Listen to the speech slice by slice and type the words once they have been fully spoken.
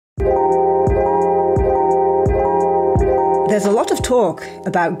There's a lot of talk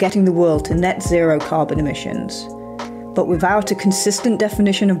about getting the world to net zero carbon emissions, but without a consistent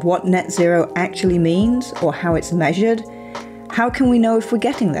definition of what net zero actually means or how it's measured, how can we know if we're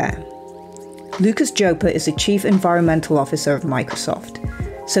getting there? Lucas Joppa is the Chief Environmental Officer of Microsoft,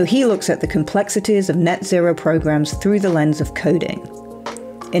 so he looks at the complexities of net zero programs through the lens of coding.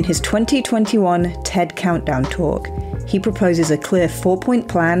 In his 2021 TED Countdown talk, he proposes a clear 4-point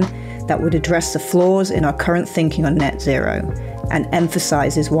plan that would address the flaws in our current thinking on net zero and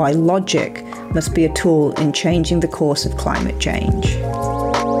emphasizes why logic must be a tool in changing the course of climate change.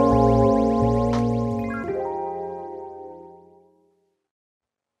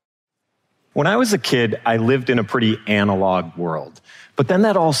 When I was a kid, I lived in a pretty analog world. But then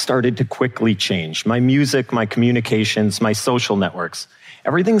that all started to quickly change. My music, my communications, my social networks,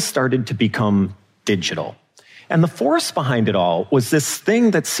 everything started to become digital. And the force behind it all was this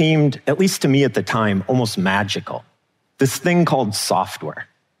thing that seemed, at least to me at the time, almost magical. This thing called software.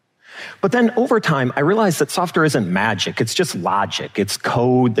 But then over time, I realized that software isn't magic. It's just logic. It's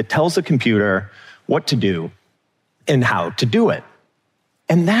code that tells a computer what to do and how to do it.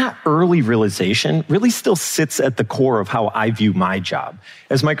 And that early realization really still sits at the core of how I view my job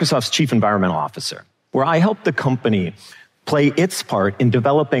as Microsoft's Chief Environmental Officer, where I help the company play its part in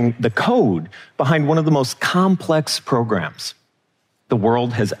developing the code behind one of the most complex programs the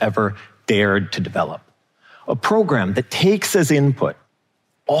world has ever dared to develop. A program that takes as input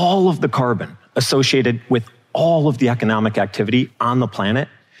all of the carbon associated with all of the economic activity on the planet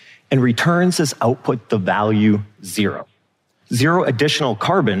and returns as output the value zero. Zero additional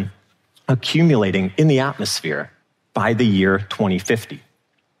carbon accumulating in the atmosphere by the year 2050.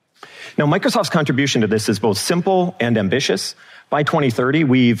 Now, Microsoft's contribution to this is both simple and ambitious. By 2030,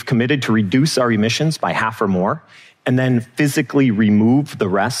 we've committed to reduce our emissions by half or more, and then physically remove the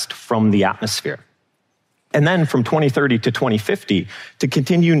rest from the atmosphere. And then from 2030 to 2050, to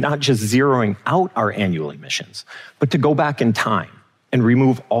continue not just zeroing out our annual emissions, but to go back in time and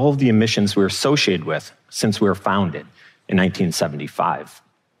remove all of the emissions we're associated with since we were founded in 1975.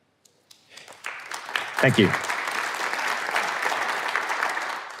 Thank you.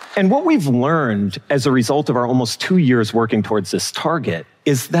 And what we've learned as a result of our almost 2 years working towards this target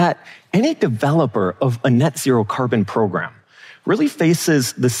is that any developer of a net zero carbon program really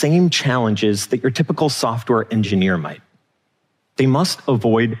faces the same challenges that your typical software engineer might. They must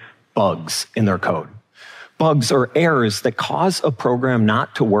avoid bugs in their code. Bugs or errors that cause a program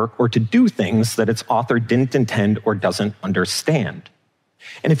not to work or to do things that its author didn't intend or doesn't understand.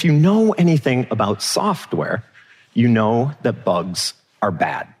 And if you know anything about software, you know that bugs are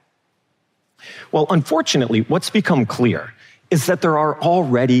bad. Well, unfortunately, what's become clear is that there are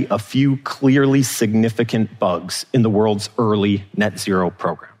already a few clearly significant bugs in the world's early net zero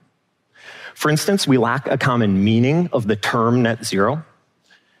program. For instance, we lack a common meaning of the term net zero.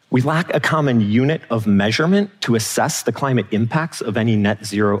 We lack a common unit of measurement to assess the climate impacts of any net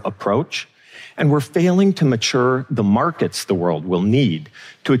zero approach. And we're failing to mature the markets the world will need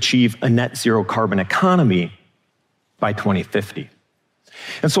to achieve a net zero carbon economy by 2050.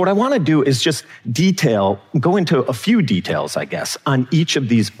 And so what I want to do is just go into a few details, I guess, on each of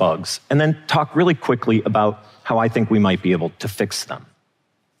these bugs, and then talk really quickly about how I think we might be able to fix them.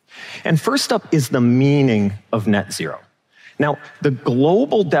 And first up is the meaning of net zero. Now, the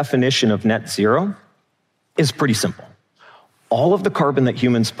global definition of net zero is pretty simple. All of the carbon that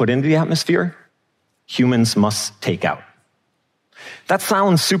humans put into the atmosphere, humans must take out. That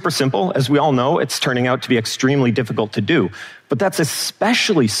sounds super simple. As we all know, it's turning out to be extremely difficult to do. But that's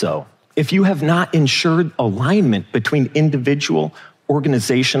especially so if you have not ensured alignment between individual,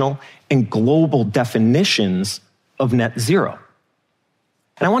 organizational, and global definitions of net zero.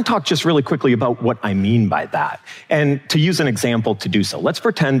 And I want to talk just really quickly about what I mean by that. And to use an example to do so, let's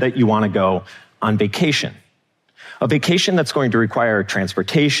pretend that you want to go on vacation. A vacation that's going to require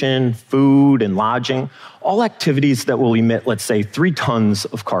transportation, food, and lodging, all activities that will emit, let's say, 3 tons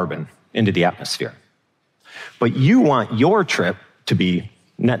of carbon into the atmosphere. But you want your trip to be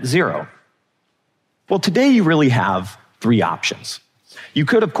net zero. Well, today you really have 3 options. You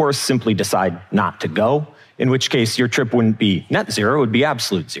could, of course, simply decide not to go, in which case your trip wouldn't be net zero, it would be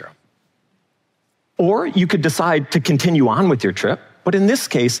absolute zero. Or you could decide to continue on with your trip, but in this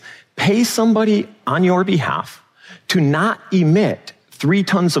case, pay somebody on your behalf to not emit 3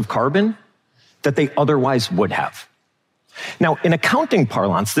 tons of carbon that they otherwise would have. Now, in accounting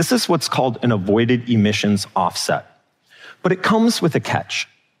parlance, this is what's called an avoided emissions offset. But it comes with a catch.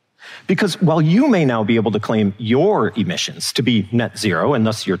 Because while you may now be able to claim your emissions to be net zero, and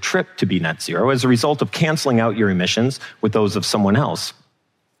thus your trip to be net zero, as a result of canceling out your emissions with those of someone else,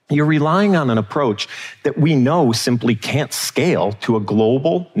 you're relying on an approach that we know simply can't scale to a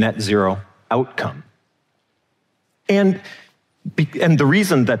global net zero outcome. And the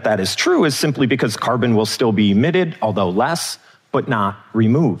reason that that is true is simply because carbon will still be emitted, although less, but not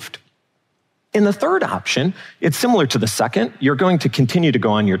removed. In the third option, it's similar to the second. You're going to continue to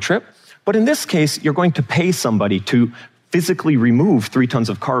go on your trip, but in this case, you're going to pay somebody to physically remove 3 tons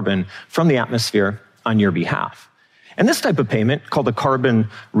of carbon from the atmosphere on your behalf. And this type of payment, called a carbon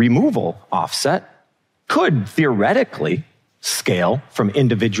removal offset, could theoretically scale from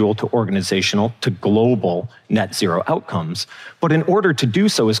individual to organizational to global net zero outcomes. But in order to do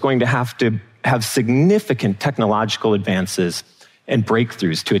so, is going to have significant technological advances and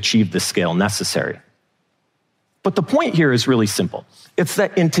breakthroughs to achieve the scale necessary. But the point here is really simple. It's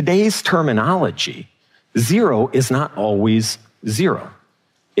that in today's terminology, zero is not always zero.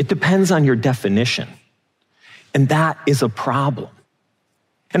 It depends on your definition. And that is a problem.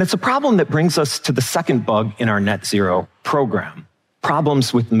 And it's a problem that brings us to the second bug in our net zero program,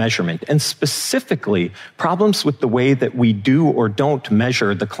 problems with measurement, and specifically problems with the way that we do or don't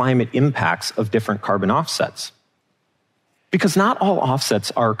measure the climate impacts of different carbon offsets. Because not all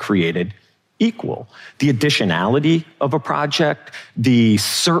offsets are created equal. The additionality of a project, the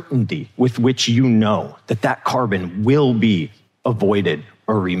certainty with which you know that that carbon will be avoided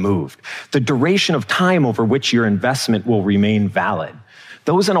or removed, the duration of time over which your investment will remain valid,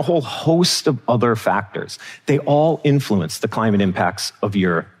 those and a whole host of other factors, they all influence the climate impacts of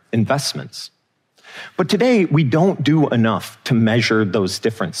your investments. But today, we don't do enough to measure those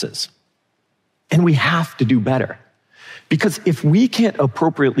differences. And we have to do better. Because if we can't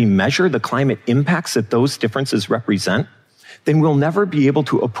appropriately measure the climate impacts that those differences represent, then we'll never be able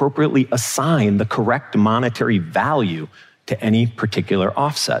to appropriately assign the correct monetary value to any particular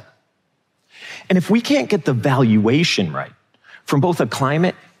offset. And if we can't get the valuation right from both a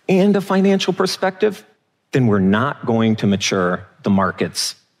climate and a financial perspective, then we're not going to mature the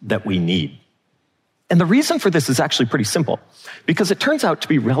markets that we need. And the reason for this is actually pretty simple, because it turns out to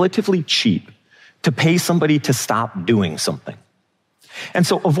be relatively cheap to pay somebody to stop doing something. And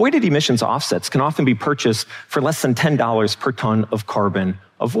so avoided emissions offsets can often be purchased for less than $10 per ton of carbon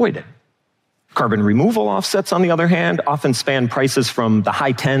avoided. Carbon removal offsets, on the other hand, often span prices from the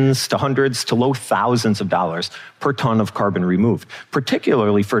high tens to hundreds to low thousands of dollars per ton of carbon removed,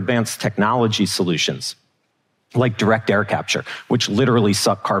 particularly for advanced technology solutions like direct air capture, which literally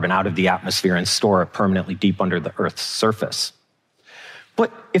suck carbon out of the atmosphere and store it permanently deep under the Earth's surface.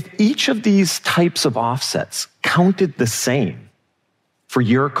 But if each of these types of offsets counted the same for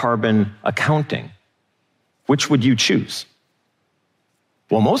your carbon accounting, which would you choose?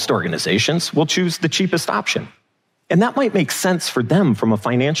 Well, most organizations will choose the cheapest option. And that might make sense for them from a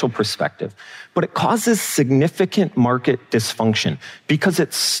financial perspective, but it causes significant market dysfunction because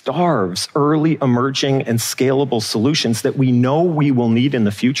it starves early emerging and scalable solutions that we know we will need in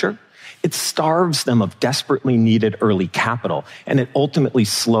the future. It starves them of desperately needed early capital, and it ultimately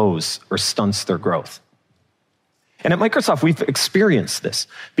slows or stunts their growth. And at Microsoft, we've experienced this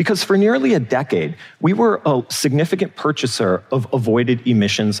because for nearly a decade, we were a significant purchaser of avoided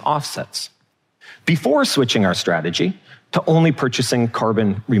emissions offsets before switching our strategy to only purchasing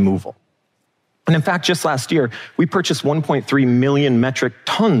carbon removal. And in fact, just last year, we purchased 1.3 million metric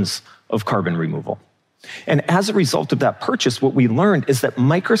tons of carbon removal. And as a result of that purchase, what we learned is that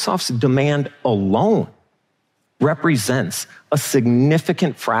Microsoft's demand alone represents a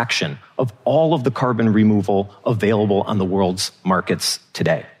significant fraction of all of the carbon removal available on the world's markets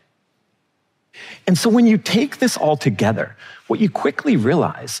today. And so when you take this all together, what you quickly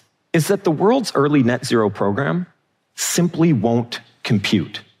realize is that the world's early net zero program simply won't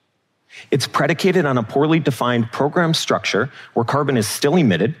compute. It's predicated on a poorly defined program structure where carbon is still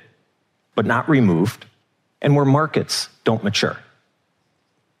emitted, but not removed, and where markets don't mature.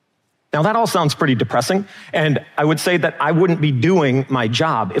 Now, that all sounds pretty depressing, and I would say that I wouldn't be doing my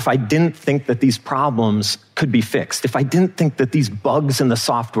job if I didn't think that these problems could be fixed, if I didn't think that these bugs in the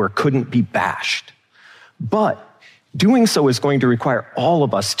software couldn't be bashed. But doing so is going to require all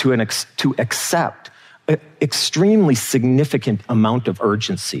of us to accept an extremely significant amount of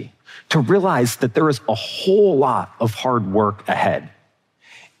urgency, to realize that there is a whole lot of hard work ahead,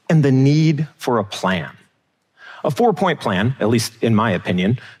 and the need for a plan. A 4-point plan, at least in my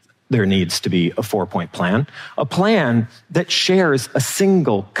opinion, there needs to be a 4-point plan, a plan that shares a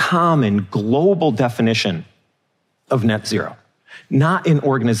single, common, global definition of net zero, not an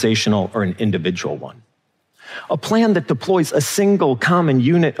organizational or an individual one. A plan that deploys a single common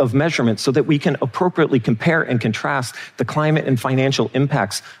unit of measurement so that we can appropriately compare and contrast the climate and financial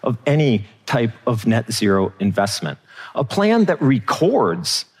impacts of any type of net zero investment. A plan that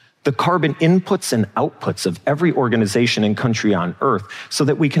records the carbon inputs and outputs of every organization and country on Earth so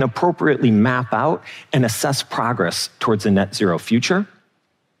that we can appropriately map out and assess progress towards a net zero future,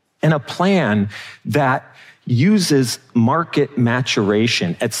 and a plan that uses market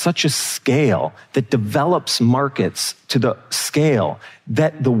maturation at such a scale that develops markets to the scale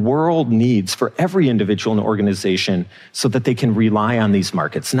that the world needs for every individual and organization so that they can rely on these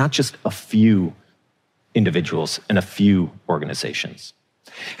markets, not just a few individuals and a few organizations.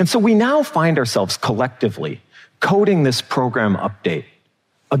 And so we now find ourselves collectively coding this program update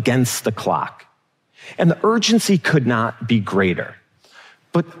against the clock. And the urgency could not be greater.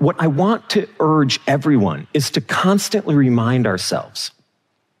 But what I want to urge everyone is to constantly remind ourselves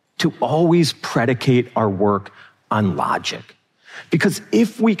to always predicate our work on logic. Because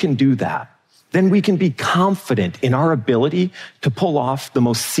if we can do that, then we can be confident in our ability to pull off the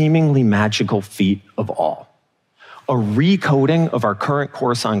most seemingly magical feat of all: a recoding of our current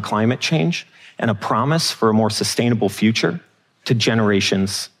course on climate change and a promise for a more sustainable future to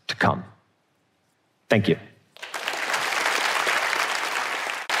generations to come. Thank you.